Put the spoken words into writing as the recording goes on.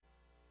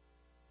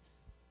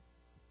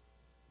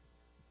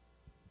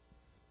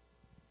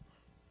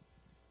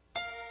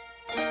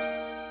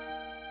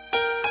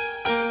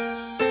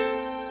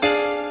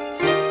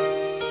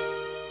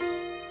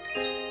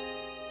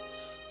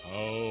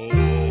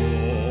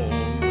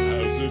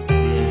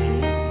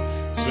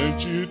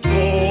since you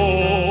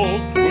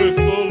talked with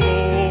the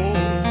Lord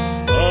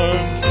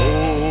and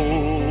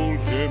told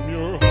Him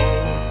your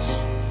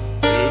heart's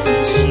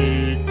hidden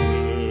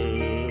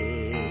secrets?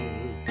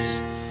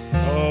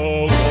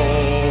 How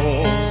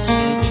long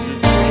since you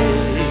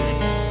prayed?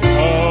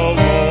 How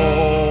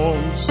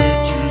long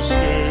since you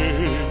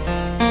stayed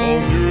on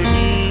your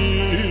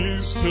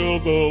knees till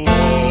the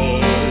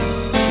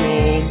light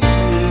shone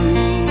through?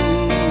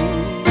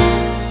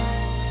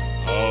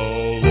 How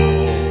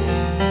long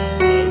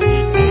has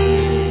it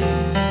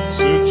been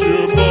since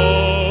your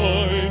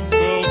mind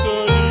felt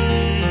at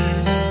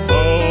ease?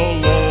 How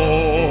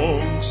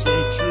long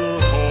since your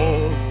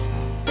heart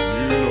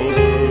knew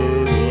no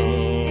burden?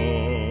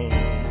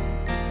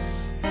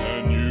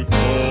 And you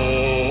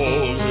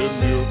called Him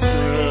your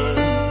friend.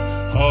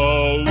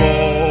 How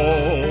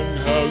long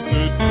has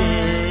it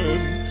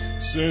been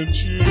since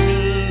you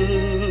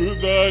knew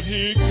that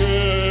He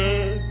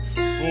cared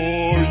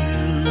for you?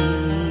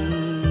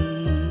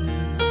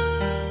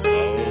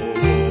 How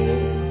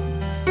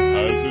long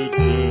has it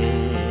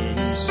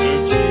been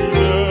since you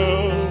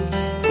knelt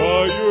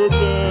by your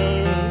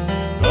bed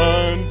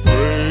and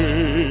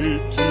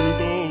prayed to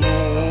the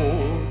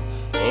Lord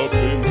up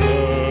in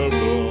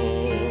heaven?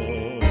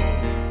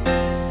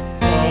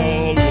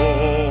 How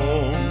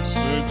long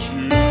since you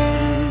knew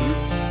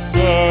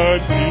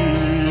that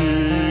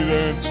He'd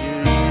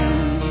answer you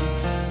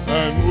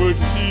and would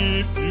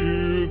keep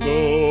you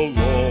the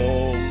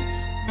long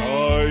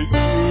night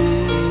through?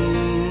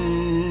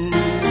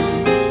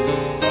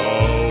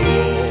 How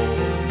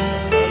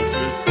long has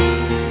it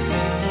been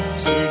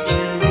since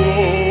you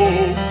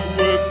woke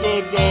with the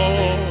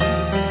dawn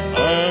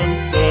and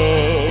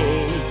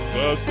felt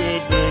that the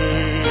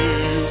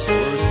day's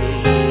worth the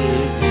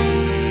living?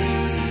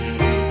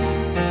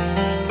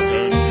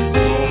 And you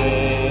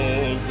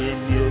called Him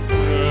your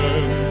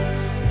friend.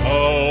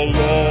 How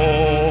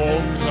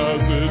long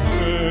has it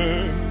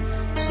been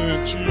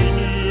since you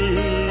knew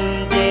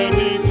that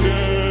He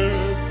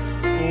cared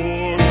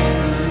for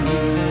you?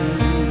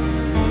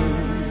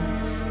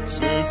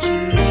 Since you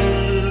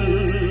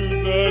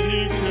knew that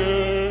He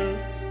cared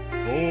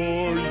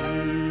for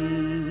you.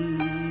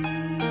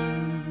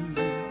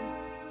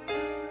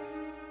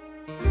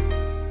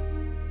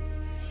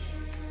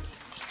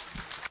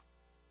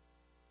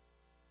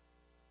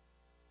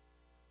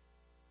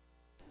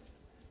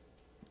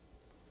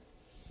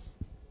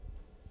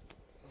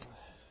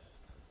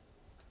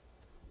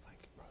 Thank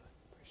you, brother.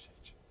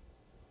 Appreciate you.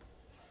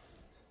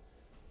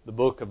 The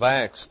book of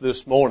Acts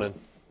this morning,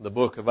 the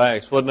book of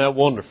Acts, wasn't that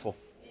wonderful?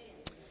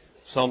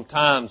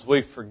 Sometimes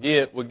we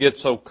forget, we get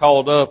so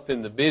caught up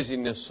in the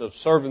busyness of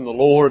serving the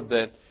Lord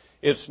that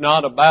it's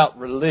not about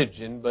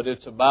religion, but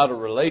it's about a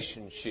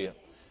relationship.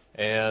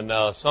 And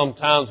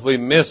sometimes we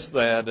miss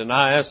that. And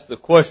I asked the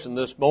question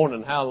this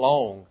morning, how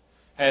long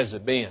has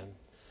it been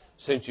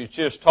since you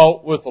just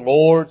talked with the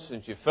Lord,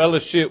 since you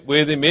fellowship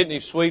with Him? Isn't He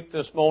sweet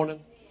this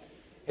morning?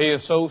 He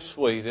is so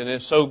sweet, and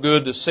it's so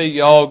good to see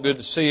y'all, good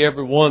to see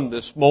everyone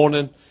this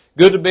morning.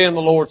 Good to be in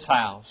the Lord's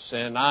house.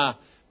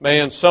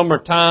 And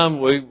summertime,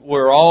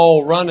 we're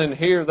all running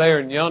here, there,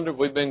 and yonder.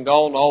 We've been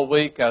gone all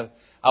week. I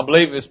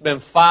believe it's been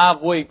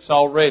 5 weeks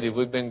already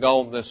we've been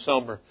gone this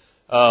summer.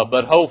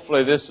 But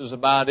hopefully this is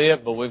about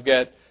it. But we've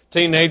got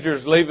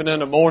teenagers leaving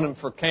in the morning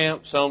for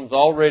camp. Some's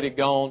already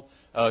gone.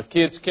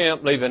 Kids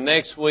camp leaving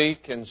next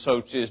week. And so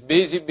just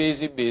busy,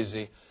 busy,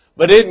 busy.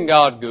 But isn't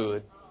God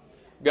good?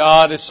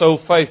 God is so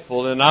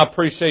faithful, and I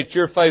appreciate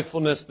your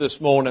faithfulness this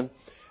morning.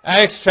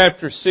 Acts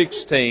chapter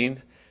 16.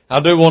 I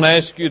do want to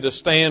ask you to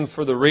stand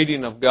for the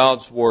reading of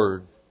God's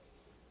Word.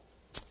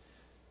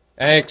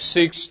 Acts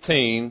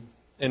 16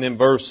 and in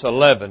verse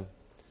 11.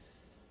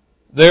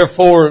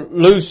 Therefore,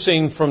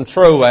 loosing from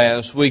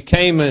Troas, we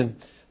came in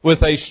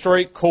with a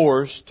straight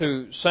course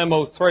to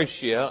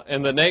Samothracia,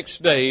 and the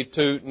next day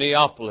to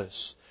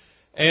Neapolis,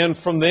 and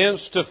from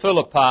thence to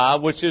Philippi,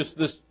 which is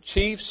the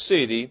chief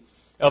city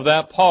of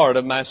that part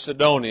of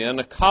Macedonia, and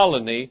a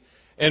colony,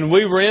 and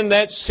we were in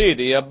that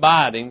city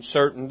abiding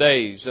certain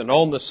days. And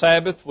on the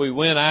Sabbath we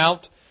went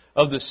out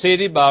of the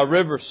city by a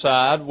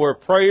riverside where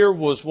prayer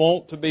was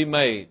wont to be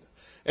made.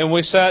 And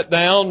we sat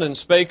down and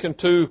spake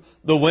unto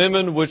the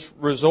women which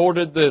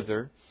resorted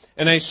thither.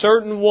 And a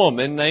certain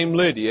woman named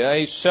Lydia,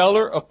 a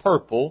seller of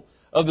purple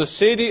of the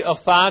city of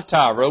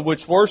Thyatira,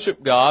 which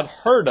worshipped God,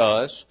 heard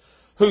us,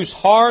 whose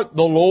heart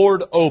the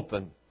Lord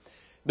opened,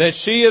 that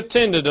she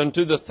attended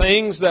unto the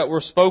things that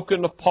were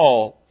spoken of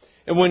Paul.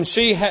 And when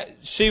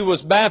she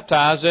was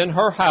baptized in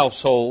her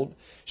household,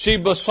 she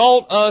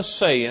besought us,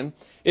 saying,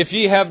 If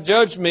ye have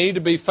judged me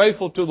to be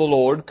faithful to the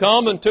Lord,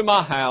 come into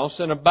my house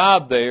and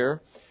abide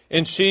there.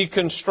 And she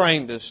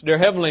constrained us. Dear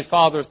Heavenly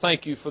Father,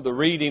 thank you for the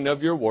reading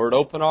of your word.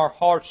 Open our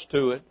hearts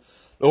to it.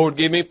 Lord,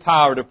 give me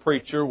power to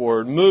preach your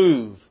word.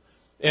 Move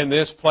in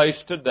this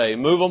place today.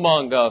 Move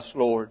among us,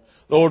 Lord.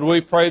 Lord, we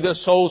pray that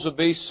souls will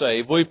be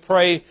saved. We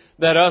pray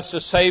that us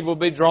as saved will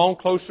be drawn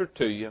closer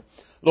to you.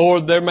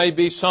 Lord, there may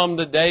be some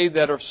today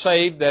that are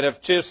saved that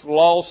have just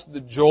lost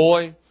the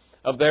joy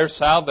of their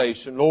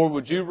salvation. Lord,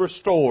 would you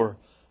restore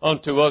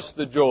unto us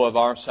the joy of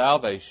our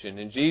salvation.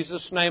 In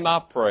Jesus' name I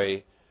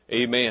pray,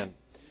 amen.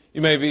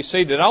 You may be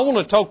seated. I want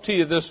to talk to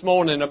you this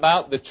morning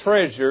about the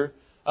treasure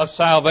of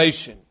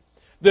salvation.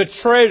 The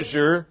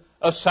treasure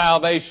of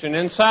salvation.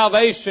 And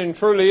salvation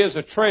truly is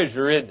a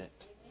treasure, isn't it?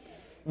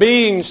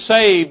 Being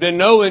saved and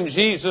knowing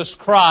Jesus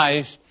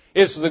Christ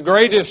is the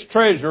greatest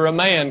treasure a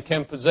man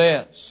can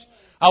possess.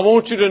 I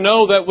want you to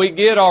know that we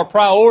get our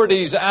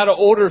priorities out of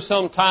order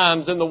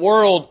sometimes, and the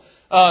world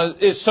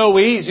is so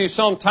easy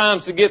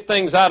sometimes to get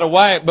things out of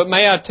whack. But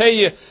may I tell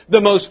you,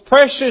 the most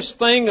precious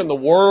thing in the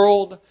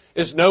world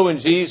is knowing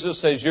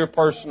Jesus as your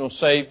personal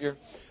Savior.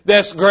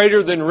 That's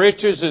greater than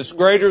riches, it's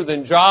greater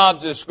than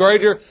jobs, it's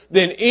greater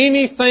than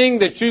anything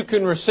that you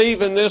can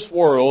receive in this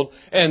world,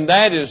 and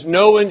that is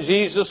knowing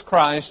Jesus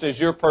Christ as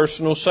your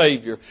personal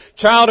Savior.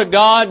 Child of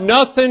God,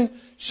 nothing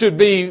should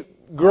be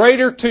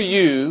greater to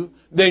you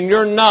than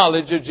your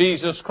knowledge of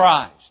Jesus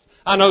Christ.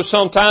 I know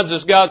sometimes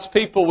as God's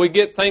people we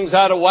get things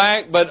out of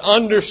whack, but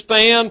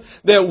understand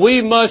that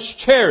we must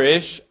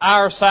cherish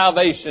our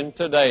salvation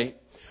today.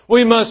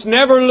 We must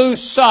never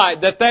lose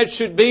sight that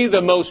should be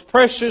the most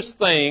precious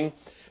thing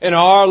in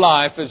our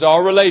life is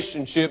our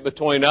relationship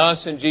between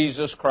us and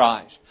Jesus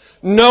Christ.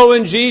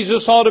 Knowing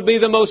Jesus ought to be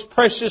the most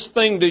precious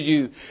thing to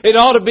you. It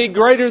ought to be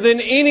greater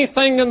than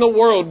anything in the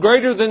world,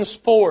 greater than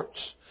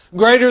sports,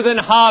 greater than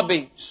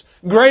hobbies,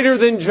 greater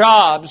than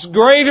jobs,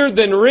 greater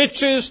than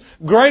riches,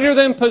 greater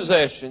than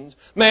possessions.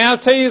 May I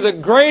tell you, the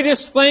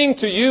greatest thing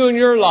to you in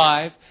your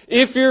life,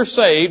 if you're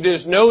saved,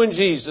 is knowing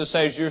Jesus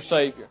as your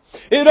Savior.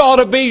 It ought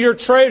to be your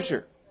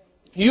treasure.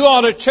 You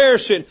ought to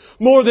cherish it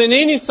more than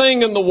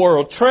anything in the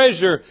world.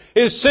 Treasure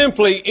is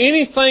simply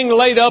anything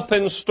laid up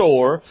in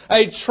store,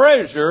 a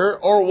treasure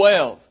or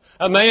wealth.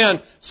 A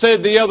man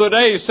said the other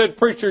day, he said,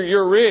 "Preacher,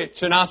 you're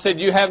rich." And I said,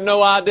 "You have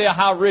no idea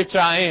how rich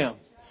I am."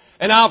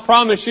 And I'll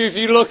promise you, if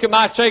you look at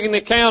my checking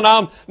account,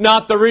 I'm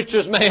not the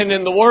richest man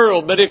in the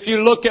world. But if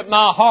you look at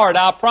my heart,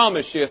 I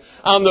promise you,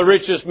 I'm the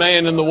richest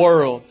man in the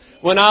world.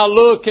 When I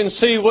look and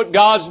see what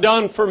God's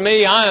done for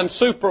me, I am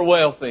super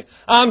wealthy.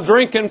 I'm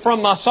drinking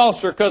from my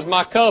saucer because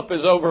my cup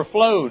is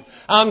overflowed.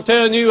 I'm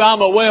telling you,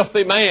 I'm a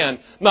wealthy man.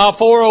 My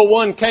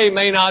 401k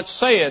may not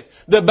say it.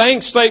 The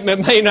bank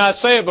statement may not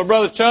say it. But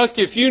Brother Chuck,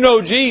 if you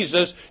know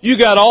Jesus, you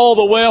got all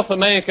the wealth a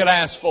man could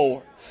ask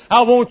for.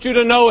 I want you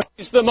to know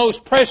He's the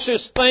most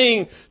precious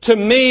thing to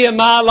me in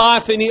my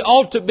life, and He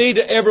ought to be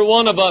to every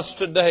one of us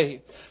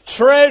today.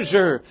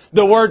 Treasure.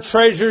 The word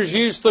treasure is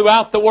used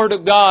throughout the Word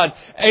of God.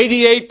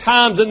 88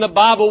 times in the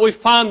Bible we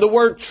find the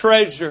word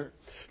treasure.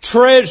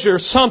 Treasure,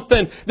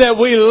 something that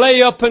we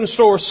lay up in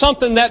store,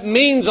 something that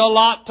means a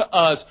lot to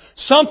us,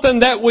 something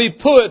that we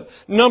put,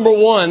 number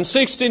one,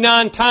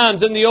 69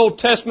 times in the Old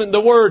Testament the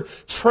word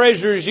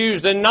treasure is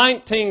used, and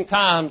 19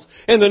 times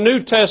in the New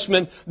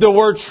Testament the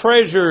word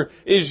treasure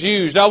is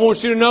used. I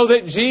want you to know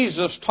that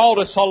Jesus taught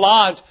us a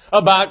lot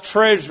about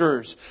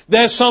treasures.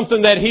 That's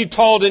something that He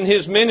taught in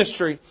His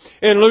ministry.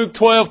 In Luke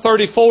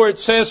 12:34 it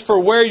says, "For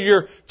where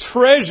your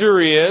treasure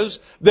is,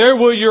 there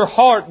will your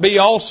heart be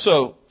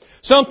also."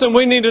 Something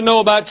we need to know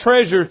about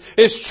treasures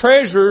is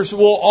treasures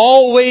will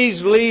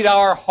always lead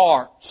our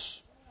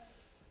hearts.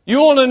 You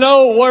want to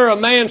know where a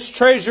man's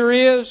treasure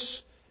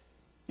is?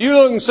 You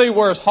look and see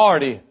where his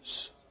heart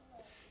is.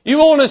 You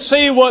want to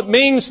see what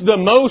means the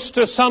most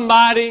to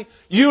somebody?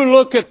 You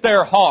look at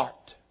their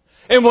heart.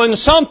 And when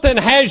something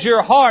has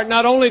your heart,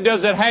 not only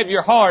does it have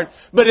your heart,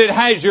 but it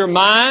has your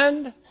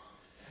mind,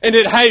 and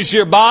it has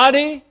your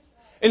body,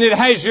 and it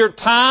has your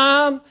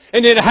time,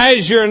 and it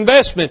has your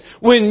investment.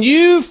 When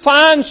you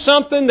find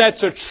something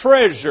that's a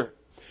treasure,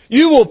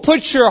 you will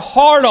put your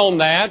heart on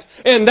that,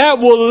 and that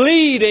will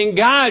lead and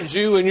guide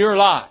you in your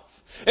life.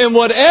 And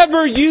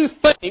whatever you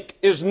think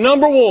is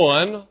number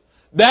one,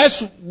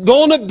 that's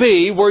going to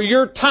be where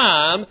your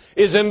time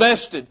is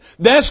invested.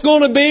 That's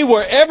going to be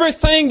where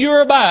everything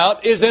you're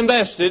about is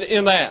invested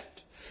in that.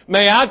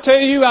 May I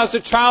tell you, as a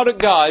child of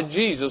God,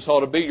 Jesus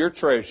ought to be your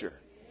treasure.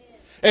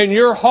 And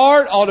your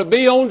heart ought to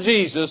be on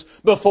Jesus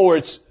before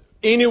it's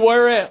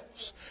anywhere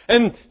else.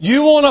 And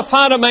you want to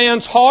find a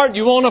man's heart,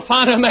 you want to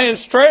find a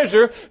man's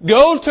treasure,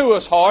 go to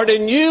his heart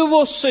and you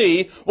will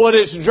see what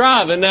is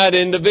driving that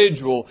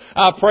individual.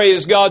 I pray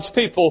as God's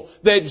people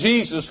that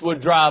Jesus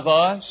would drive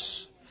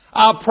us.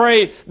 I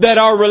pray that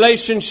our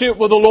relationship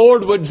with the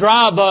Lord would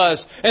drive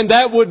us, and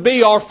that would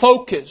be our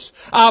focus.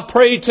 I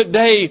pray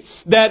today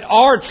that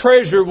our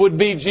treasure would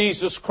be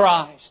Jesus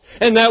Christ,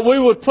 and that we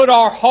would put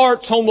our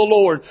hearts on the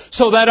Lord,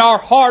 so that our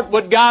heart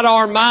would guide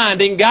our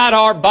mind and guide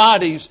our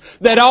bodies,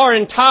 that our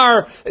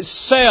entire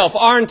self,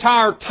 our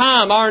entire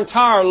time, our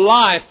entire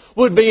life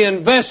would be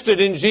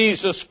invested in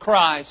Jesus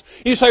Christ.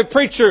 You say,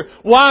 "Preacher,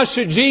 why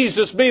should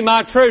Jesus be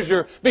my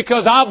treasure?"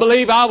 Because I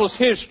believe I was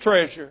His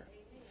treasure.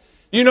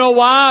 You know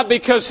why?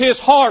 Because His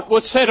heart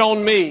was set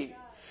on me.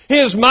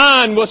 His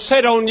mind was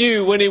set on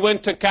you when He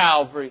went to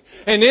Calvary.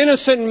 An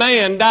innocent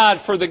man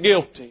died for the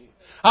guilty.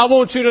 I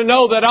want you to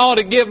know that I ought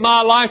to give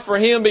my life for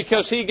Him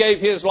because He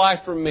gave His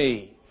life for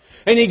me.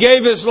 And He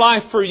gave His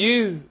life for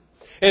you.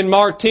 In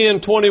Mark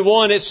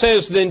 10:21 it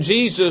says, Then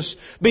Jesus,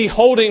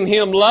 beholding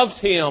him, loved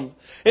him,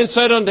 and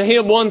said unto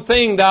him, One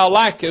thing thou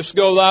lackest,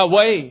 go thy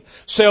way.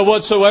 Sell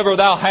whatsoever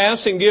thou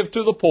hast, and give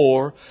to the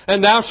poor,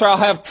 and thou shalt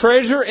have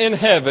treasure in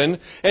heaven,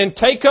 and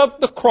take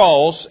up the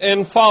cross,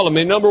 and follow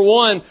me. Number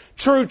one,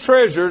 true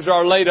treasures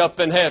are laid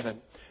up in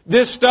heaven.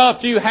 This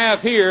stuff you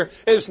have here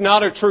is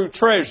not a true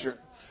treasure.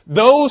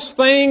 Those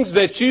things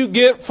that you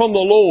get from the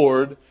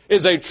Lord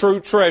is a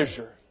true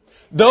treasure.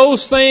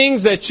 Those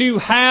things that you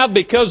have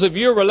because of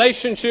your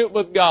relationship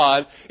with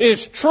God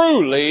is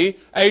truly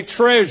a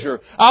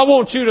treasure. I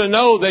want you to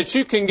know that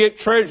you can get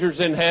treasures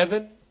in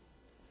heaven.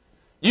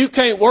 You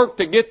can't work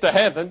to get to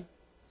heaven.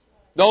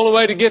 The only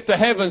way to get to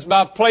heaven is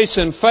by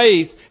placing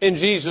faith in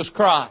Jesus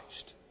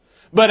Christ.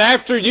 But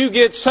after you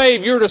get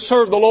saved, you're to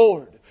serve the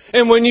Lord.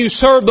 And when you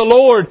serve the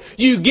Lord,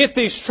 you get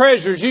these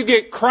treasures, you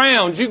get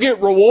crowns, you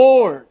get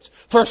rewards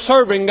for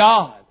serving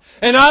God.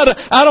 And I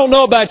don't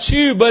know about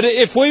you, but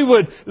if we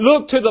would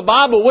look to the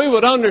Bible, we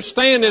would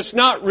understand it's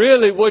not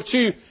really what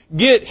you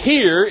get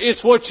here,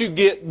 it's what you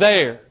get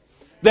there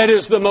that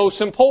is the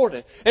most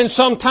important. And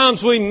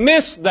sometimes we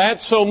miss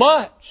that so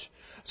much.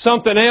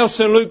 Something else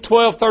in Luke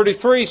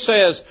 12:33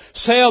 says,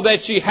 Sell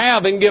that ye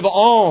have and give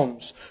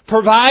alms.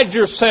 Provide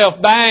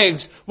yourself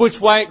bags which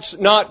wax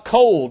not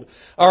cold,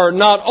 or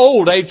not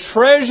old, a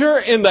treasure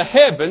in the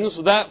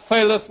heavens that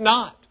faileth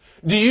not.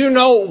 Do you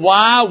know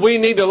why we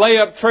need to lay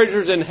up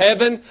treasures in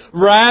heaven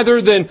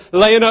rather than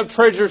laying up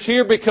treasures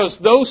here? Because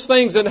those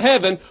things in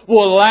heaven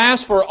will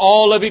last for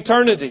all of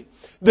eternity.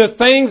 The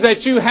things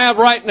that you have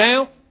right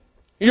now,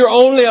 you're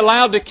only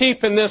allowed to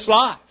keep in this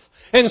life.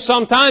 And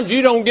sometimes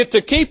you don't get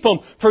to keep them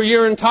for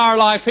your entire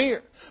life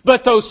here.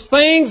 But those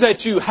things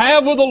that you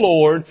have with the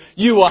Lord,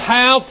 you will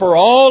have for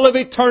all of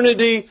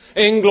eternity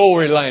in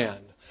glory land.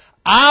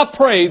 I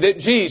pray that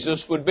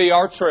Jesus would be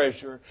our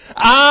treasure.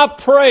 I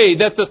pray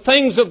that the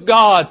things of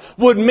God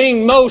would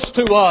mean most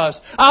to us.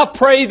 I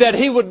pray that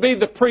He would be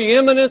the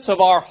preeminence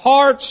of our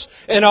hearts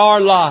and our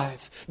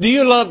life. Do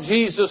you love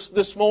Jesus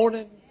this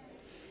morning?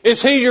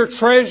 Is He your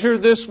treasure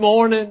this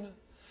morning?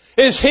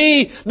 Is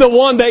He the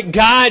one that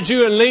guides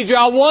you and leads you?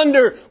 I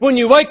wonder when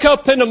you wake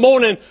up in the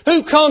morning,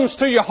 who comes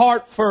to your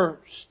heart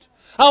first?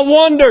 I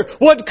wonder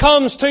what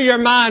comes to your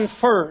mind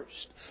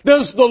first.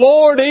 Does the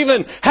Lord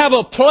even have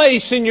a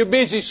place in your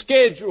busy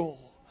schedule?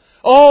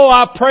 Oh,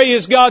 I pray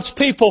as God's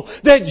people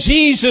that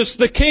Jesus,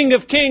 the King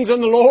of Kings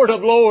and the Lord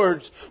of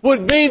Lords,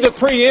 would be the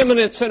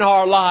preeminence in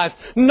our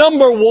life.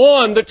 Number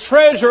one, the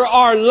treasure,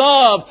 our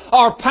love,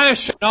 our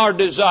passion, our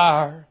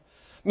desire.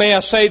 May I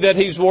say that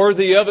He's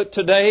worthy of it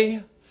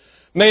today?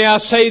 May I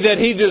say that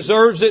He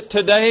deserves it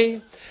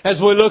today?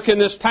 As we look in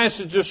this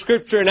passage of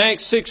Scripture in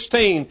Acts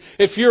 16,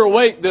 if you're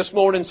awake this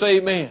morning, say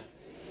amen.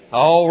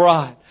 All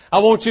right. I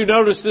want you to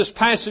notice this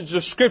passage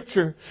of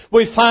Scripture.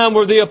 We find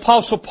where the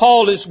Apostle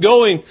Paul is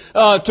going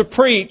to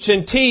preach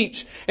and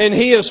teach, and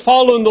he is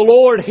following the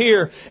Lord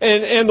here,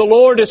 and the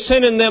Lord is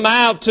sending them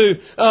out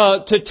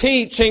to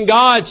teach, and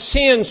God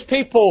sends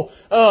people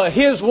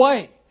His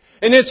way.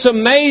 And it's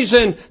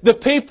amazing the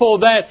people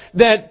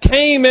that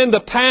came in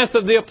the path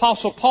of the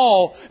Apostle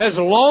Paul. As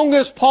long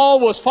as Paul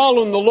was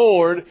following the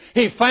Lord,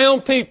 he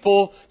found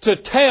people to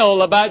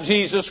tell about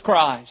Jesus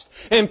Christ.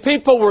 And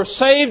people were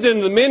saved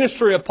in the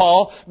ministry of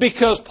Paul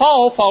because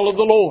Paul followed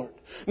the Lord.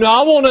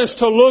 Now I want us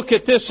to look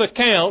at this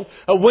account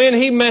of when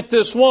he met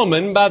this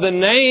woman by the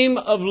name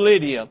of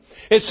Lydia.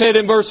 It said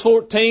in verse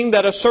 14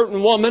 that a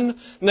certain woman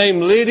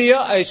named Lydia,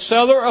 a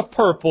seller of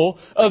purple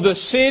of the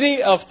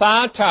city of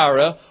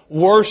Thyatira,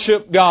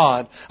 worship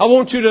God. I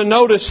want you to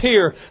notice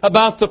here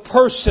about the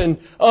person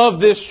of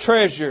this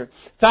treasure.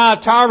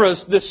 Thyatira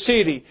is the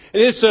city.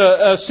 It's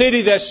a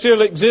city that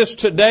still exists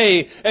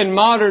today in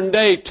modern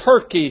day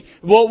Turkey,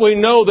 what we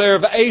know there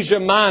of Asia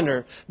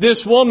Minor.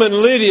 This woman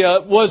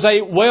Lydia was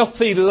a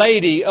wealthy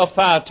lady of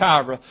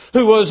Thyatira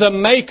who was a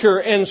maker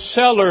and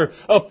seller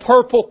of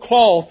purple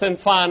cloth and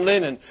fine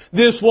linen.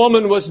 This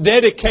woman was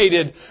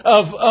dedicated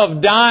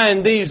of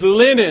dyeing these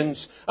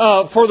linens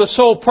for the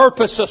sole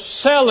purpose of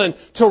selling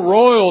to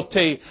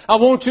royalty. I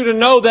want you to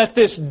know that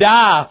this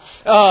dye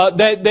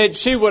that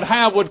she would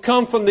have would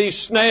come from these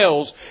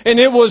snails. And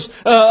it was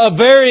a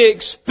very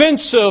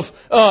expensive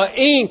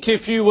ink,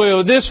 if you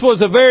will. This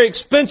was a very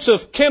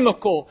expensive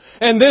chemical.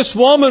 And this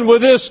woman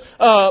with this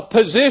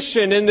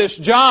position and this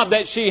job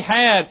that she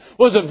had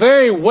was a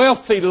very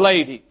wealthy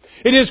lady.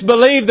 It is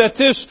believed that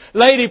this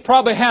lady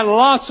probably had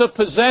lots of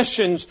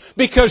possessions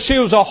because she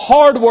was a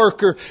hard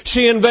worker.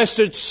 She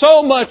invested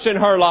so much in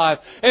her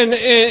life.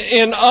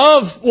 And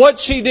of what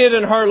she did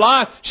in her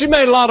life, she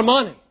made a lot of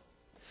money.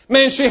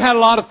 Man, she had a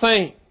lot of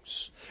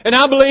things. And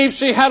I believe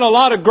she had a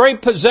lot of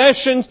great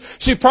possessions.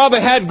 She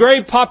probably had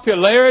great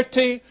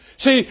popularity.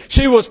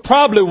 She was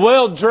probably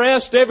well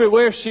dressed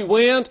everywhere she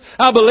went.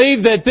 I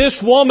believe that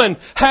this woman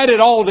had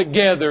it all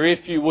together,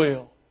 if you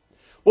will.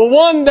 Well,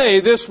 one day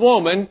this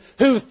woman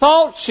who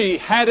thought she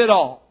had it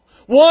all,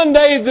 one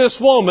day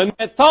this woman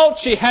that thought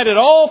she had it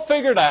all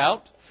figured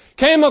out,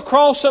 came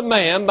across a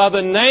man by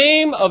the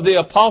name of the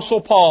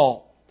Apostle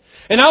Paul.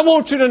 And I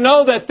want you to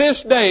know that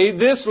this day,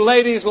 this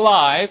lady's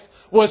life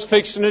was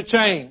fixing to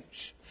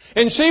change.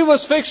 And she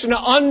was fixing to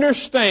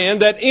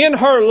understand that in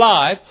her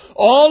life,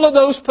 all of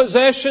those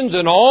possessions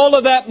and all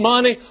of that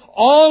money,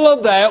 all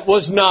of that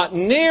was not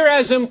near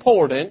as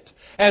important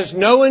as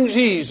knowing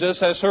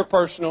Jesus as her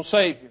personal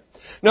Savior.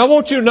 Now I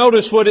want you to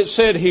notice what it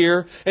said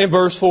here in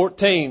verse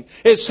 14.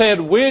 It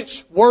said,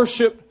 which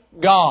worship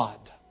God.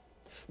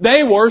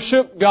 They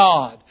worship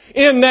God.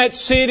 In that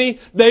city,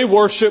 they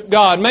worship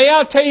God. May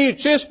I tell you,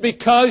 just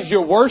because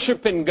you're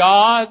worshiping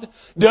God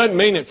doesn't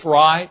mean it's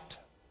right.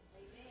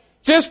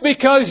 Just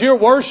because you're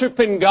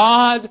worshiping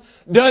God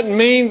doesn't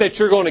mean that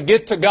you're going to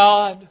get to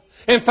God.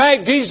 In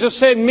fact, Jesus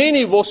said,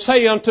 many will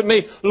say unto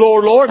me,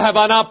 Lord, Lord, have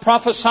I not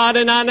prophesied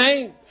in thy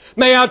name?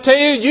 May I tell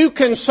you, you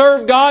can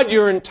serve God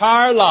your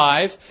entire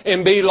life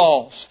and be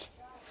lost.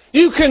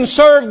 You can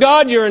serve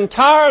God your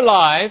entire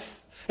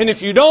life, and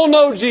if you don't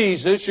know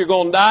Jesus, you're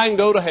going to die and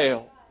go to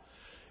hell.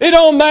 It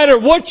don't matter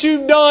what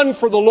you've done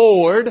for the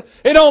Lord.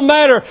 It don't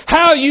matter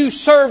how you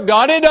serve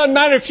God. It doesn't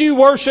matter if you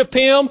worship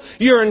Him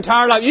your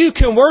entire life. You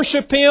can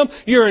worship Him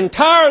your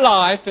entire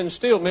life and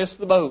still miss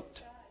the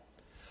boat.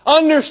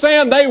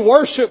 Understand, they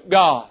worship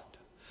God.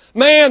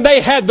 Man,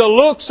 they had the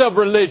looks of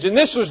religion.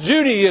 This was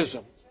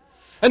Judaism.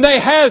 And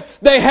they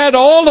had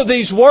all of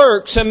these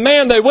works, and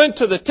man, they went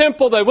to the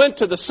temple, they went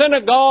to the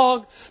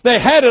synagogue, they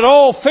had it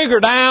all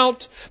figured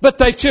out, but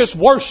they just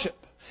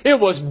worshiped. It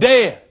was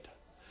dead.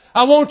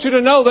 I want you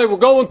to know they were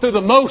going through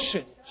the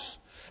motions.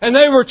 And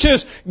they were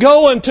just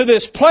going to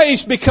this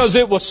place because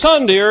it was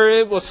Sunday or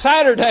it was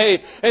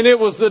Saturday and it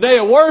was the day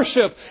of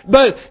worship.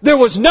 But there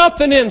was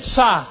nothing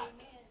inside.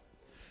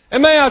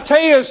 And may I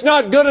tell you, it's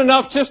not good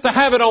enough just to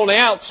have it on the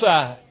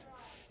outside.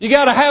 You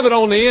got to have it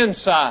on the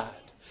inside.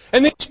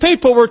 And these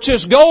people were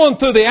just going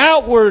through the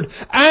outward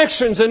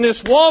actions, and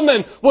this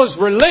woman was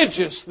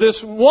religious.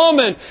 This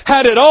woman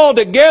had it all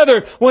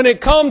together when it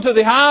come to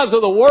the eyes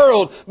of the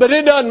world. But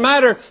it doesn't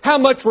matter how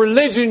much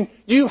religion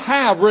you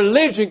have.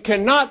 Religion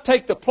cannot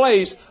take the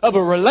place of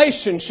a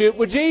relationship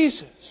with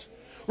Jesus.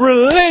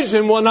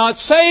 Religion will not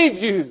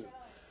save you.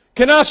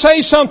 Can I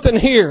say something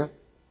here?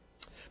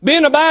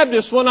 Being a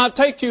Baptist will not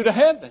take you to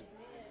heaven.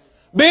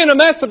 Being a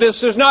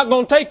Methodist is not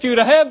going to take you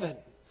to heaven.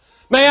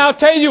 May I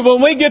tell you,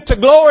 when we get to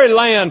glory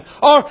land,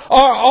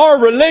 our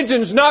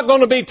religion's not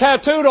going to be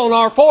tattooed on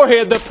our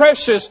forehead. The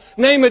precious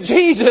name of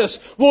Jesus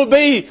will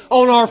be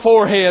on our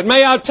forehead.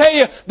 May I tell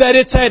you that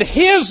it's at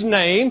His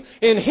name,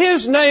 in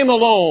His name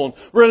alone.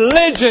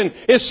 Religion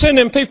is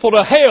sending people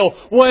to hell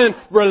when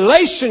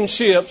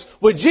relationships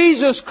with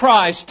Jesus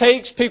Christ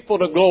takes people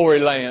to glory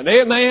land.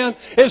 Amen?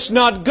 It's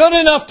not good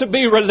enough to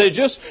be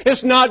religious.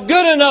 It's not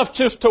good enough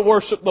just to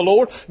worship the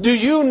Lord. Do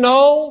you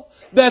know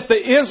that the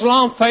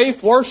Islam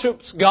faith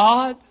worships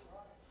God?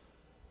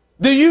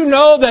 Do you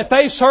know that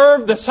they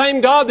serve the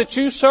same God that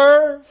you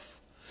serve?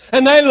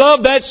 And they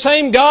love that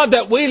same God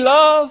that we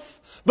love?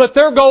 But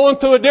they're going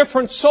through a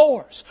different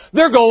source.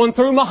 They're going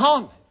through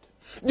Muhammad.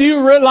 Do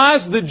you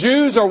realize the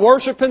Jews are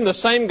worshiping the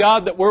same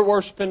God that we're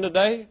worshiping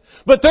today?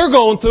 But they're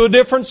going through a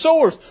different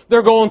source.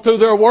 They're going through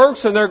their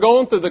works and they're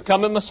going through the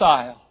coming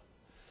Messiah.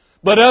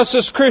 But us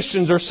as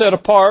Christians are set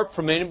apart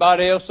from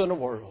anybody else in the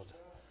world.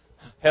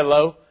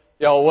 Hello?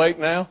 Y'all awake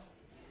now?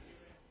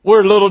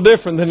 We're a little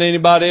different than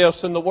anybody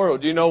else in the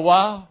world. Do you know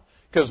why?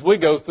 Because we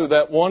go through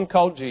that one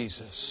called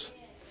Jesus.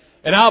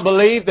 And I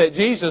believe that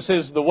Jesus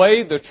is the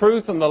way, the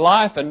truth, and the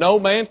life, and no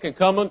man can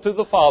come unto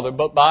the Father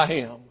but by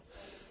Him.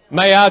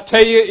 May I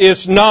tell you,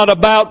 it's not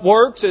about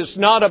works, it's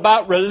not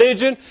about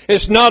religion,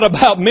 it's not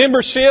about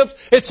memberships,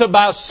 it's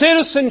about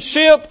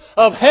citizenship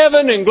of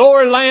heaven and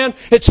glory land.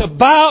 It's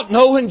about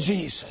knowing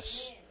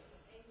Jesus.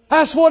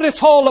 That's what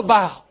it's all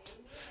about.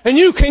 And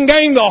you can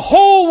gain the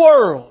whole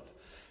world.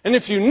 And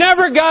if you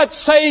never got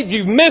saved,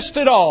 you've missed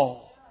it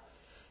all.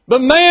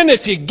 But man,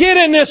 if you get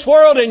in this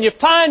world and you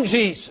find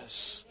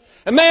Jesus,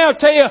 and may I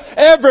tell you,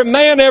 every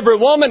man, every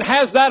woman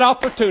has that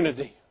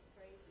opportunity.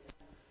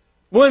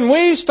 When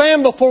we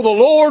stand before the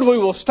Lord, we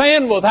will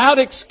stand without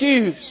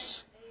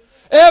excuse.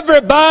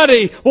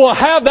 Everybody will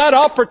have that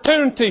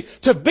opportunity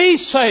to be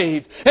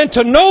saved and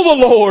to know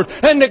the Lord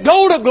and to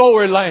go to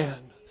glory land.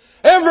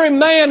 Every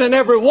man and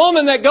every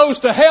woman that goes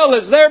to hell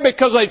is there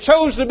because they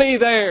chose to be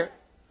there.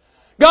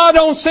 God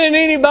don't send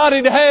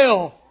anybody to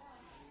hell.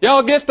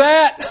 Y'all get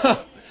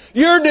that?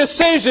 Your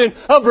decision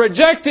of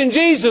rejecting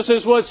Jesus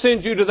is what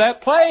sends you to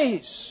that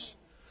place.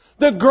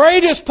 The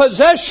greatest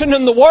possession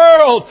in the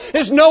world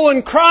is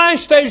knowing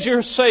Christ as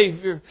your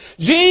Savior.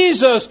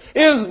 Jesus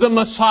is the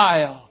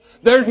Messiah.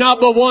 There's not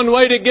but one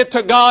way to get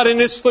to God,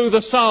 and it's through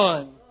the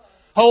Son.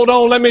 Hold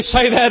on, let me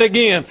say that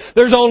again.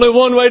 There's only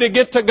one way to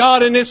get to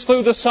God, and it's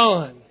through the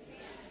Son.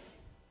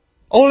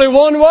 Only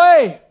one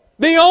way.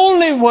 The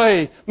only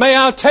way. May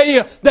I tell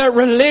you that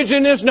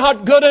religion is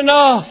not good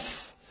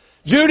enough.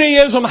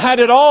 Judaism had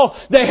it all.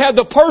 They had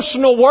the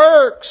personal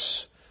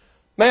works.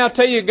 May I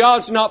tell you,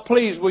 God's not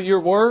pleased with your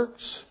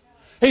works.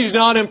 He's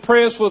not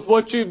impressed with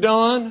what you've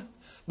done,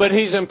 but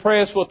He's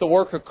impressed with the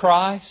work of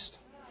Christ.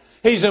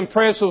 He's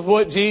impressed with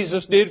what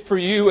Jesus did for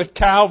you at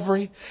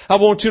Calvary. I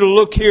want you to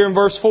look here in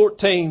verse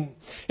 14.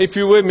 If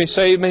you're with me,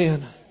 say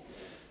amen.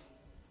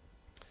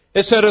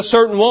 It said, a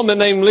certain woman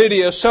named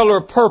Lydia, a seller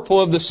of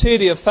purple of the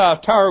city of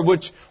Thyatira,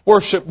 which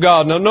worshiped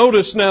God. Now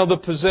notice now the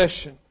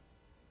possession.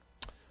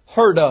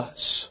 Heard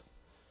us.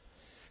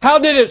 How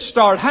did it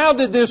start? How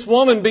did this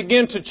woman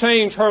begin to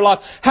change her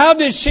life? How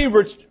did she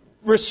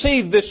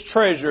receive this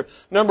treasure?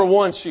 Number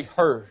one, she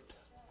heard.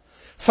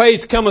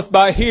 Faith cometh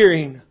by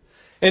hearing,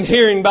 and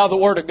hearing by the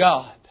Word of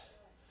God.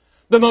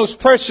 The most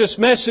precious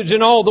message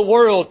in all the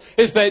world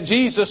is that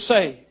Jesus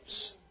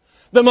saves.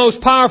 The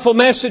most powerful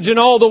message in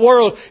all the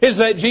world is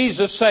that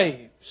Jesus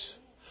saves.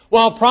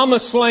 While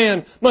Promised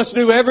Land must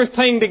do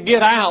everything to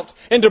get out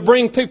and to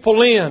bring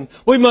people in,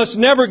 we must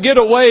never get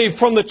away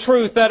from the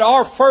truth that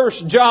our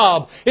first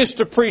job is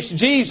to preach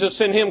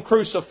Jesus and Him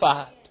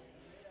crucified.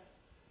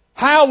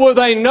 How will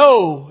they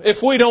know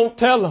if we don't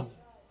tell them?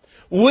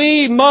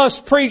 We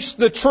must preach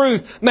the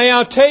truth. May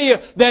I tell you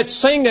that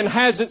singing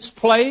has its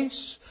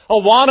place.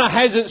 Awana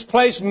has its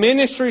place.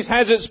 Ministries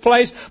has its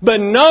place.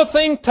 But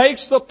nothing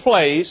takes the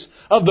place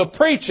of the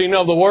preaching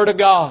of the Word of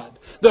God.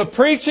 The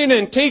preaching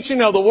and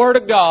teaching of the Word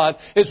of God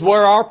is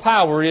where our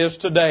power is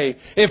today.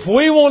 If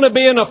we want to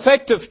be an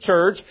effective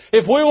church,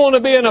 if we want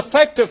to be an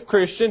effective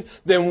Christian,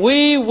 then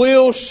we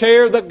will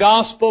share the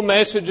gospel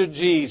message of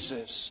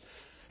Jesus.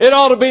 It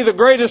ought to be the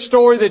greatest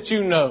story that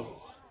you know.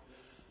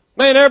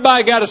 Man,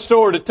 everybody got a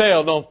story to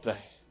tell, don't they?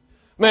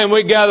 Man,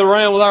 we gather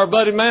around with our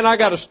buddy. Man, I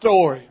got a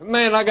story.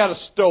 Man, I got a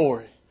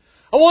story.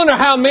 I wonder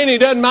how many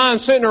doesn't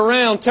mind sitting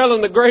around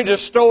telling the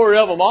greatest story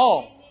of them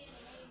all.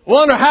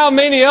 Wonder how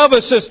many of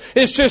us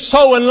is just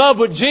so in love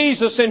with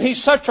Jesus and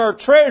He's such our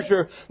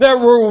treasure that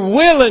we're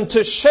willing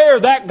to share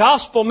that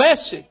gospel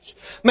message.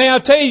 May I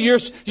tell you,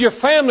 your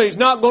family's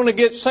not going to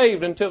get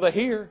saved until they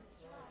hear.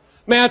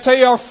 May I tell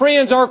you, our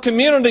friends, our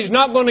community's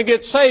not going to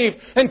get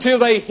saved until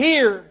they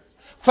hear.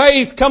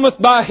 Faith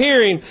cometh by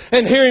hearing,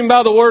 and hearing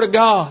by the Word of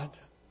God.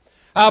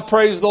 I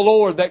praise the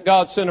Lord that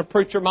God sent a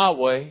preacher my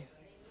way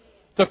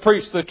to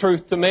preach the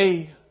truth to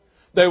me.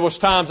 There was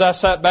times I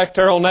sat back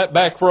there on that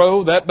back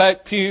row, that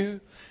back pew,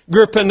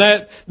 gripping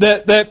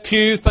that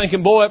pew,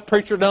 thinking, boy, that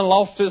preacher done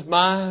lost his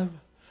mind.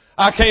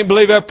 I can't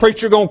believe that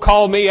preacher gonna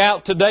call me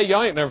out today.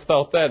 Y'all ain't never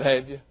thought that,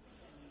 have you?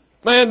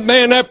 Man,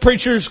 that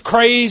preacher's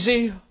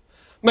crazy.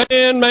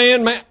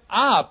 Man.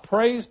 I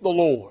praise the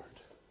Lord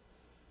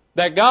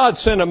that God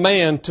sent a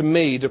man to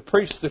me to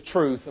preach the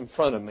truth in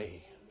front of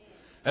me.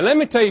 And let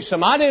me tell you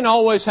something, I didn't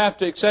always have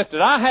to accept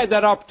it. I had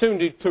that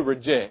opportunity to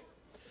reject.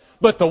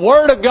 But the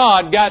Word of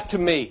God got to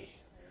me.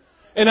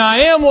 And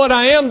I am what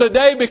I am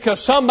today because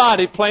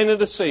somebody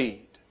planted a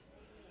seed.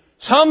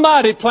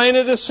 Somebody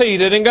planted a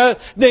seed. And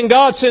then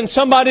God sent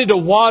somebody to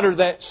water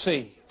that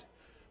seed.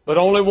 But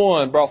only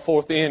one brought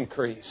forth the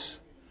increase.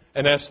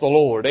 And that's the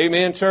Lord.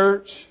 Amen,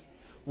 church?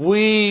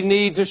 We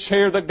need to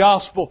share the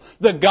gospel.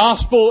 The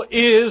gospel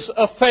is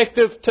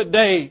effective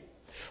today.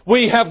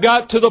 We have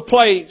got to the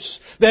place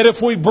that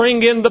if we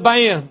bring in the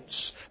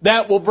bands,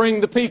 that will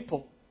bring the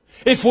people.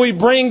 If we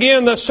bring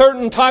in a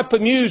certain type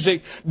of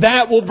music,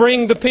 that will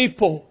bring the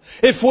people.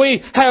 If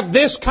we have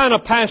this kind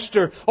of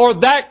pastor or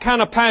that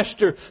kind of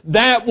pastor,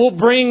 that will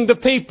bring the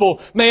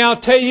people. May I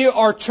tell you,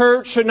 our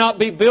church should not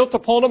be built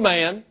upon a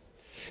man.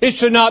 It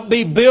should not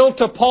be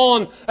built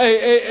upon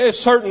a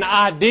certain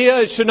idea.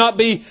 It should not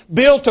be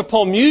built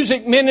upon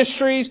music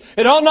ministries.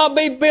 It ought not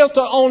be built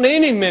on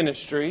any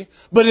ministry,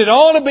 but it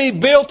ought to be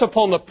built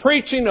upon the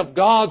preaching of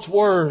God's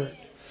Word.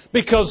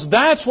 Because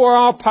that's where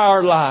our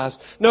power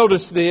lies.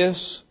 Notice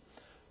this.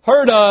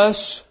 Heard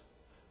us,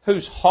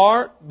 whose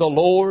heart the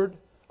Lord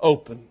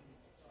opened.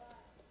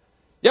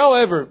 Y'all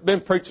ever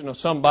been preaching to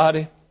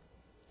somebody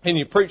and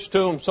you preach to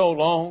them so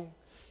long,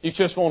 you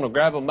just want to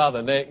grab them by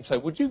the neck and say,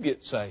 would you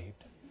get saved?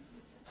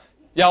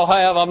 Y'all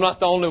have. I'm not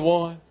the only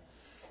one.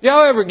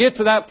 Y'all ever get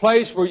to that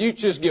place where you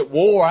just get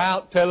wore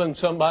out telling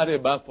somebody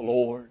about the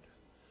Lord?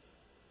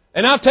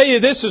 And I'll tell you,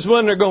 this is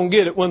when they're going to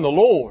get it, when the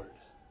Lord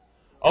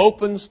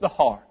opens the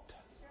heart.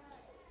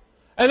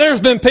 And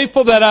there's been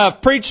people that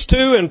I've preached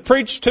to and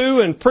preached to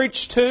and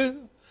preached to.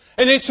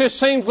 And it just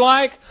seems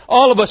like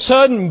all of a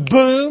sudden,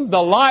 boom,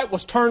 the light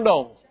was turned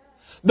on.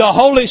 The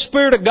Holy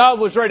Spirit of God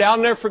was ready. I'll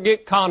never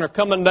forget Connor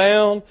coming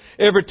down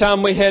every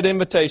time we had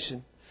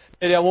invitation.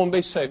 Daddy, I want to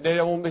be saved. Daddy,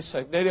 I want to be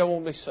saved. Daddy, I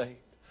want to be saved.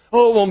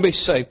 Oh, I want to be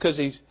saved because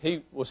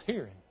he was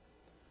hearing.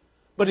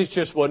 But he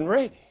just wasn't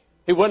ready.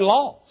 He wasn't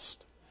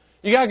lost.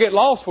 You got to get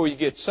lost before you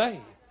get saved.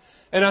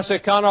 And I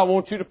said, Connor, I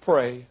want you to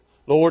pray,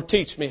 Lord,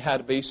 teach me how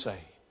to be saved.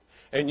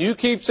 And you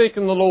keep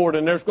seeking the Lord,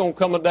 and there's going to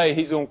come a day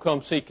He's going to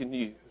come seeking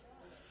you.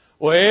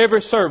 Well,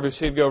 every service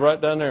he'd go right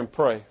down there and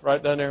pray,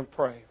 right down there and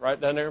pray, right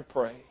down there and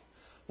pray.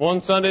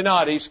 One Sunday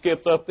night he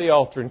skipped up the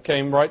altar and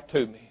came right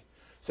to me.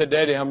 Said,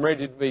 Daddy, I'm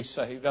ready to be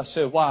saved. I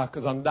said, why?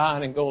 Because I'm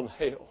dying and going to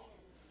hell.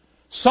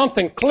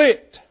 Something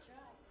clicked.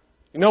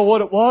 You know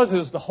what it was? It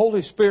was the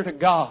Holy Spirit of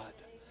God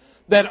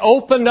that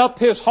opened up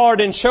his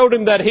heart and showed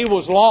him that he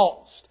was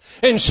lost.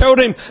 And showed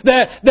him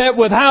that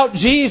without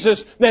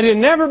Jesus, that he'd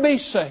never be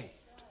saved.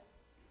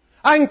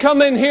 I can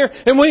come in here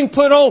and we can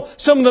put on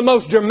some of the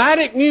most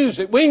dramatic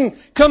music. We can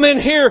come in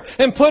here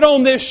and put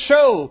on this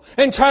show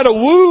and try to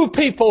woo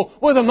people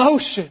with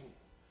emotion.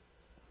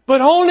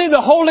 But only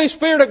the Holy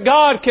Spirit of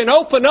God can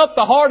open up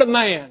the heart of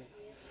man.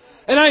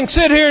 And I can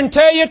sit here and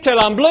tell you till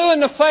I'm blue in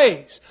the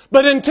face.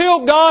 But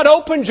until God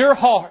opens your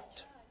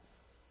heart,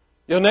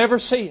 you'll never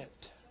see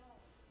it.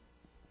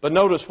 But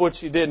notice what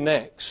she did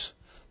next.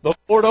 The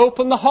Lord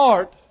opened the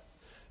heart.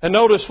 And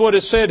notice what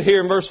is said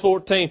here in verse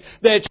 14,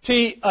 that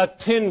she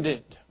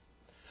attended.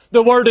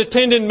 The word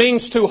attended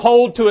means to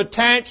hold, to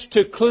attach,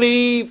 to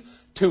cleave,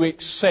 to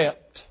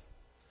accept.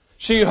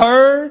 She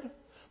heard,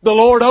 the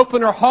Lord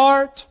opened her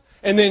heart,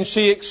 and then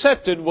she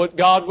accepted what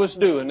God was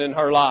doing in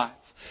her life.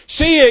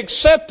 She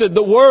accepted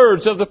the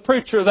words of the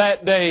preacher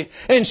that day,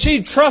 and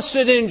she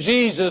trusted in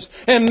Jesus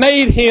and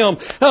made Him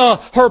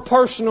her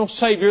personal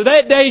Savior.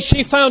 That day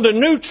she found a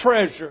new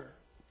treasure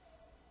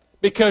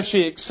because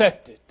she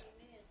accepted.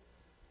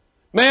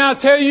 May I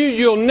tell you,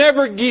 you'll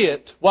never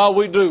get why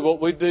we do what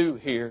we do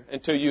here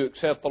until you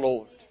accept the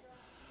Lord.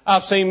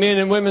 I've seen men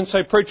and women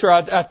say, "Preacher,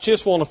 I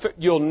just want to,"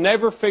 you'll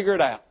never figure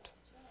it out.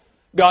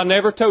 God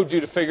never told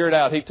you to figure it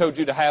out. He told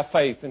you to have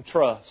faith and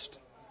trust.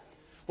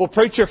 Well,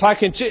 preacher,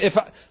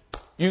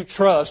 you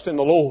trust in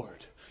the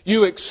Lord.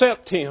 You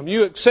accept Him.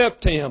 You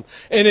accept Him.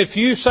 And if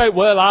you say,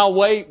 "Well, I'll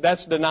wait,"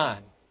 that's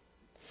denying.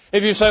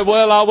 If you say,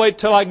 "Well, I'll wait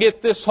till I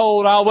get this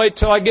hold, I'll wait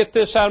till I get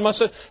this out of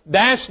myself,"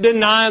 that's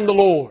denying the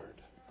Lord.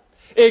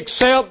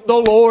 Accept the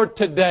Lord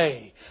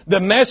today. The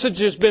message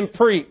has been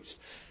preached.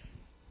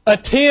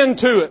 Attend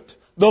to it.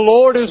 The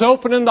Lord is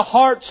opening the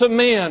hearts of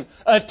men.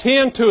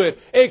 Attend to it.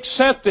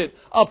 Accept it.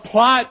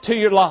 Apply it to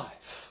your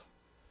life.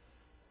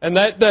 And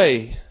that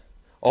day,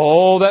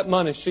 all that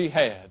money she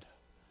had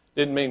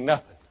didn't mean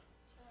nothing.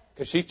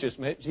 Because she just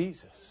met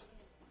Jesus.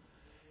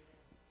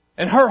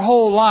 And her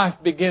whole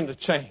life began to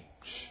change.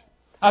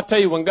 I tell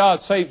you, when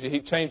God saves you,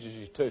 He changes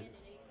you too.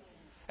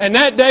 And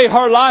that day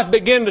her life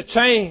began to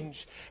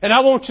change. And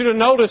I want you to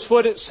notice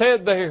what it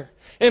said there.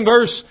 In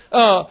verse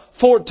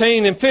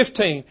 14 and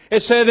 15, it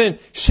said, and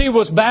she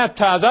was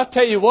baptized. I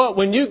tell you what,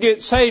 when you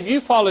get saved,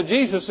 you follow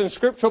Jesus in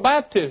scriptural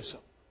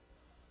baptism.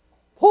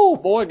 Oh,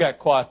 boy, it got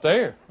quiet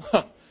there.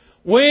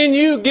 When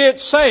you get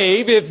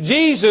saved, if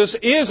Jesus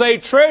is a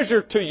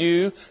treasure to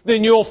you,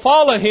 then you'll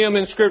follow Him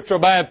in scriptural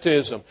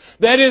baptism.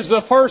 That is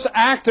the first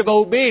act of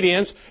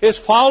obedience, is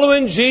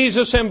following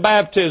Jesus in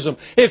baptism.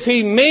 If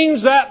He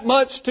means that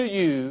much to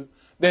you,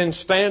 then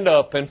stand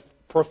up and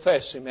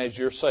profess Him as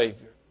your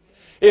Savior.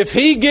 If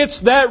He gets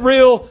that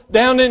real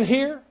down in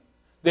here,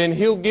 then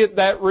He'll get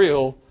that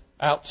real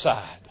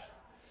outside.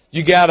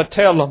 You got to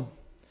tell Him.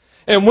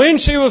 And when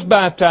she was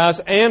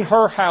baptized and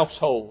her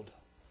household,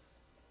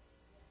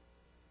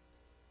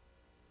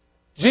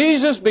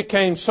 Jesus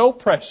became so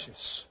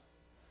precious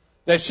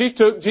that she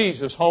took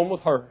Jesus home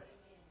with her.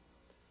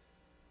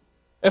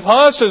 If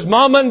us as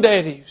mom and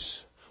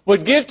daddies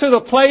would get to the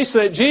place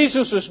that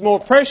Jesus is more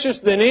precious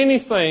than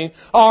anything,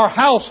 our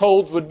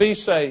households would be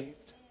saved.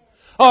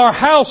 Our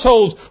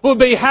households will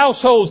be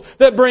households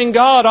that bring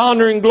God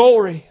honor and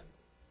glory.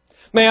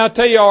 May I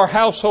tell you, our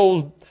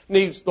household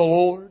needs the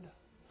Lord.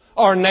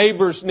 Our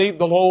neighbors need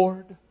the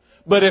Lord.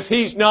 But if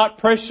He's not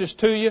precious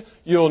to you,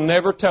 you'll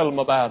never tell them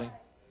about Him.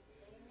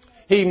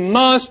 He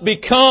must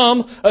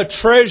become a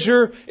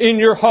treasure in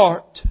your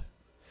heart.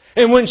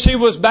 And when she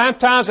was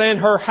baptized and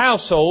her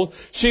household,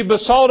 she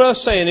besought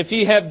us, saying, if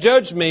ye have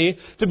judged me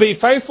to be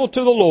faithful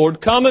to the Lord,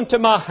 come into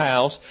my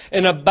house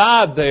and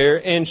abide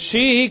there. And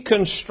she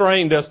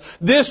constrained us.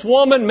 This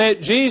woman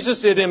met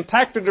Jesus. It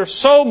impacted her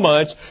so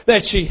much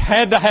that she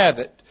had to have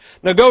it.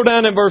 Now go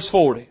down in verse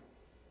 40.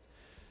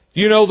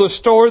 You know the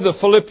story. The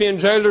Philippian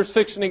jailer is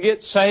fixing to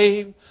get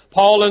saved.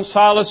 Paul and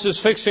Silas is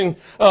fixing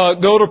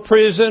go to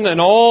prison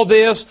and all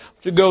this.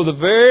 To go the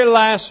very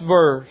last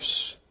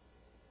verse.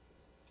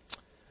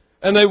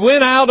 And they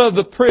went out of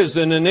the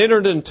prison and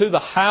entered into the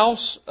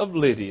house of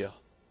Lydia.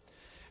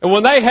 And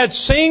when they had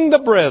seen the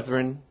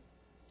brethren,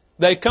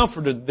 they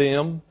comforted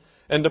them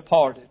and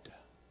departed.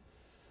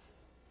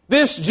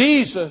 This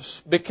Jesus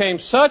became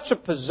such a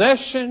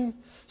possession,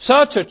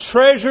 such a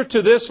treasure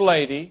to this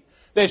lady,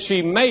 that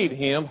she made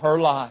Him her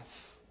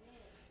life.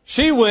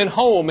 She went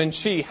home and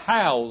she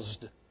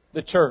housed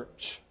the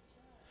church.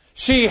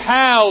 She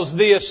housed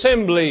the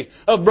assembly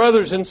of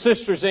brothers and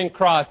sisters in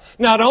Christ.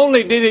 Not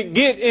only did it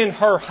get in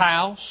her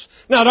house,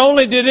 not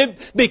only did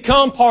it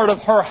become part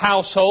of her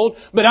household,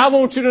 but I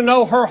want you to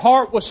know her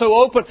heart was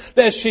so open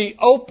that she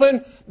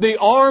opened the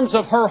arms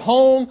of her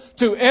home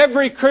to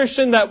every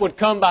Christian that would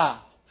come by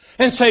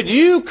and said,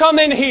 you come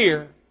in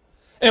here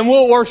and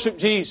we'll worship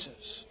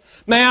Jesus.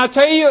 May I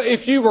tell you,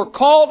 if you were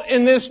caught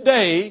in this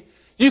day,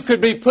 you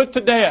could be put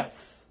to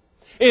death.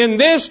 In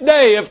this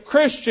day of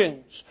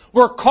Christians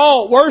were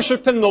caught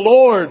worshiping the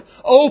Lord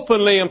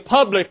openly and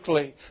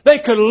publicly, they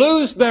could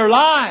lose their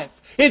life.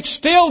 It's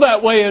still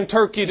that way in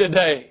Turkey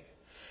today.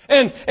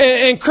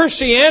 And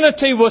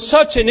Christianity was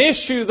such an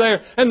issue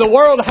there, and the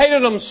world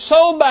hated them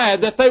so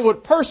bad that they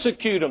would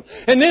persecute them.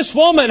 And this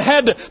woman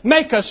had to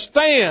make a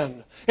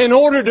stand in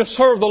order to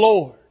serve the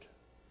Lord.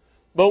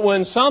 But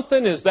when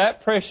something is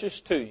that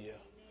precious to you,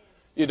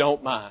 you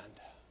don't mind.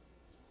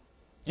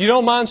 You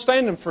don't mind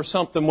standing for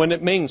something when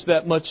it means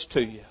that much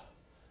to you.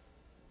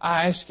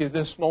 I ask you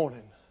this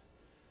morning,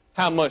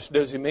 how much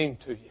does He mean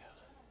to you?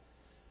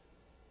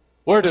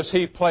 Where does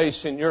He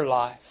place in your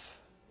life?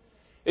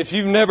 If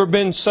you've never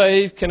been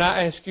saved, can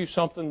I ask you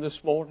something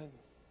this morning?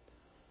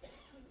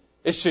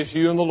 It's just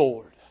you and the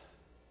Lord.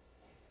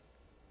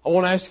 I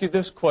want to ask you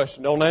this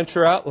question. Don't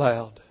answer out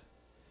loud.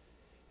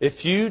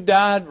 If you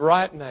died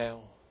right now,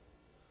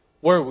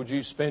 where would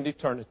you spend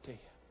eternity?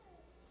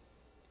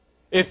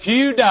 If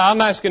you die, I'm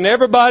asking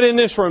everybody in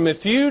this room,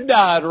 if you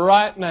died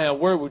right now,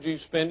 where would you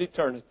spend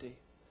eternity?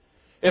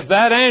 If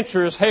that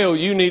answer is hell,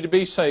 you need to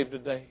be saved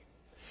today.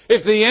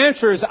 If the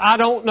answer is, I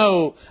don't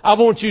know, I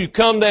want you to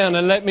come down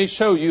and let me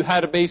show you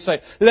how to be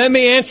saved. Let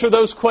me answer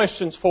those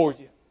questions for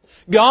you.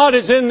 God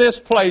is in this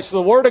place.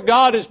 The Word of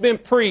God has been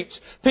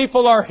preached.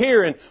 People are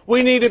hearing.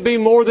 We need to be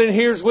more than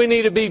hearers. We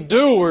need to be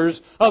doers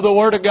of the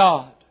Word of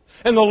God.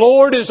 And the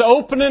Lord is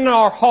opening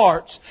our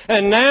hearts.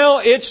 And now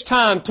it's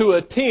time to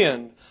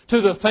attend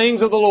to the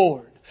things of the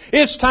Lord.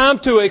 It's time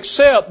to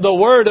accept the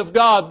Word of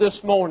God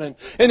this morning.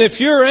 And if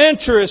your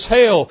answer is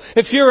hell,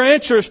 if your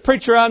answer is,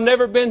 preacher, I've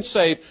never been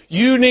saved,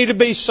 you need to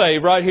be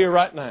saved right here,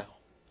 right now.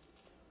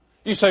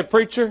 You say,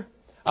 preacher,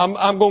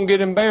 I'm going to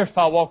get embarrassed if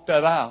I walk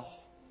that aisle.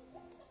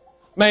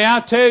 May I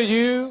tell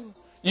you,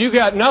 you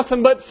got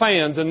nothing but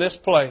fans in this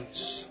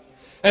place.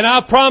 And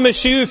I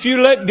promise you, if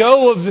you let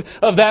go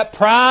of that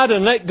pride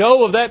and let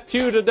go of that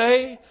pew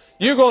today,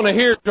 you're going to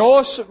hear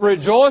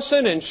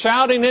rejoicing and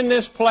shouting in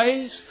this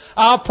place.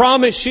 I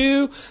promise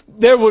you,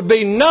 there would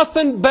be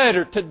nothing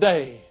better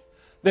today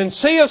than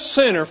see a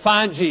sinner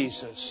find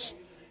Jesus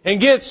and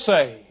get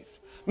saved.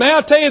 May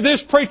I tell you,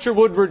 this preacher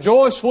would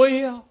rejoice with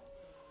you.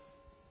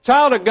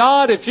 Child of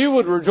God, if you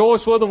would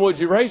rejoice with them, would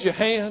you raise your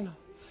hand?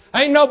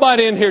 Ain't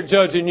nobody in here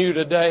judging you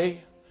today.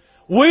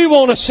 We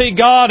want to see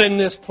God in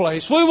this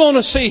place. We want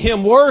to see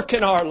Him work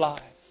in our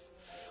life.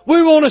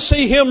 We want to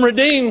see Him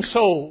redeem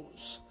souls.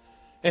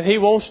 And He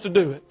wants to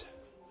do it.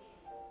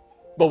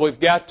 But we've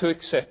got to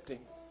accept Him.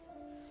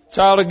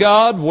 Child of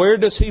God, where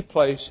does He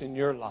place in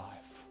your life?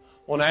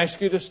 I want to ask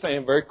you to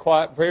stand very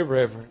quiet, very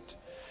reverent.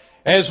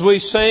 As we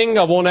sing,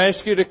 I want to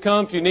ask you to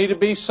come. If you need to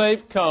be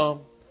saved,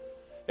 come.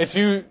 If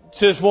you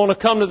just want to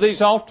come to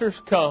these altars,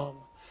 come.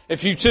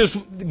 If you just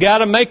got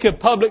to make a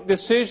public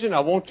decision,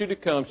 I want you to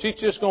come. She's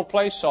just going to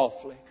play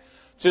softly.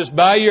 Just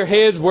bow your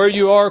heads where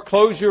you are,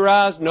 close your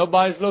eyes,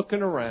 nobody's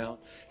looking around.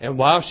 And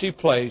while she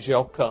plays,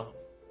 y'all come.